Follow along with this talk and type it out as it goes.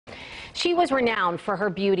She was renowned for her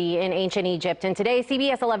beauty in ancient Egypt, and today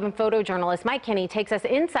CBS 11 photojournalist Mike Kinney takes us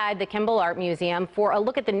inside the Kimbell Art Museum for a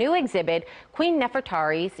look at the new exhibit, Queen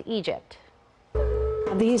Nefertari's Egypt.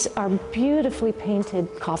 These are beautifully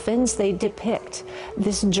painted coffins. They depict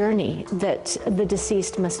this journey that the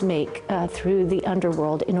deceased must make through the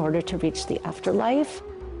underworld in order to reach the afterlife.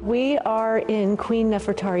 We are in Queen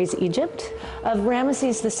Nefertari's Egypt. Of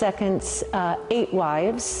Ramesses II's 8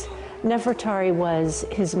 wives, Nefertari was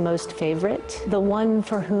his most favorite, the one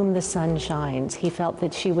for whom the sun shines. He felt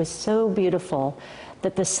that she was so beautiful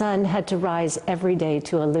that the sun had to rise every day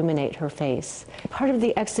to illuminate her face. Part of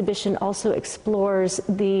the exhibition also explores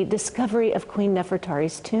the discovery of Queen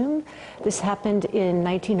Nefertari's tomb. This happened in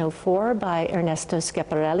 1904 by Ernesto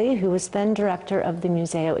Schiaparelli, who was then director of the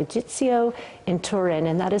Museo Egizio in Turin,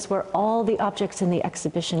 and that is where all the objects in the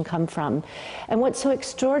exhibition come from. And what's so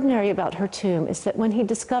extraordinary about her tomb is that when he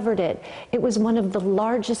discovered it, it was one of the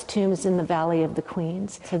largest tombs in the Valley of the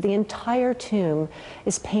Queens. So the entire tomb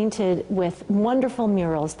is painted with wonderful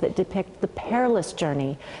murals that depict the perilous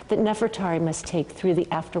journey that Nefertari must take through the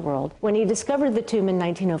afterworld. When he discovered the tomb in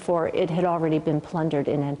 1904, it had already been plundered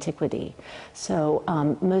in antiquity. So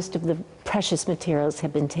most of the precious materials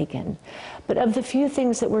have been taken. But of the few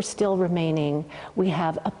things that were still remaining, we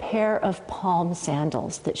have a pair of palm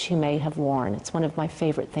sandals that she may have worn. It's one of my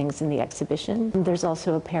favorite things in the exhibition. There's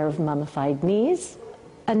also a pair of mummified knees.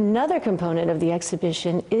 Another component of the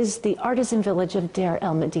exhibition is the artisan village of Deir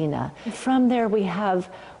el Medina. From there we have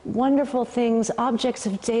wonderful things, objects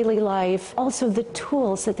of daily life, also the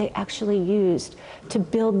tools that they actually used to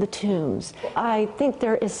build the tombs. I think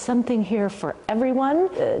there is something here for everyone,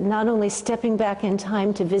 not only stepping back in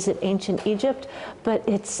time to visit ancient Egypt, but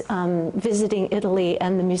it's visiting Italy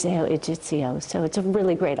and the Museo Egizio. So it's a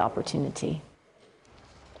really great opportunity.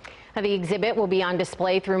 Now, the exhibit will be on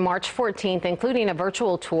display through March 14th, including a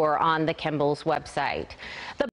virtual tour on the Kimbell's website.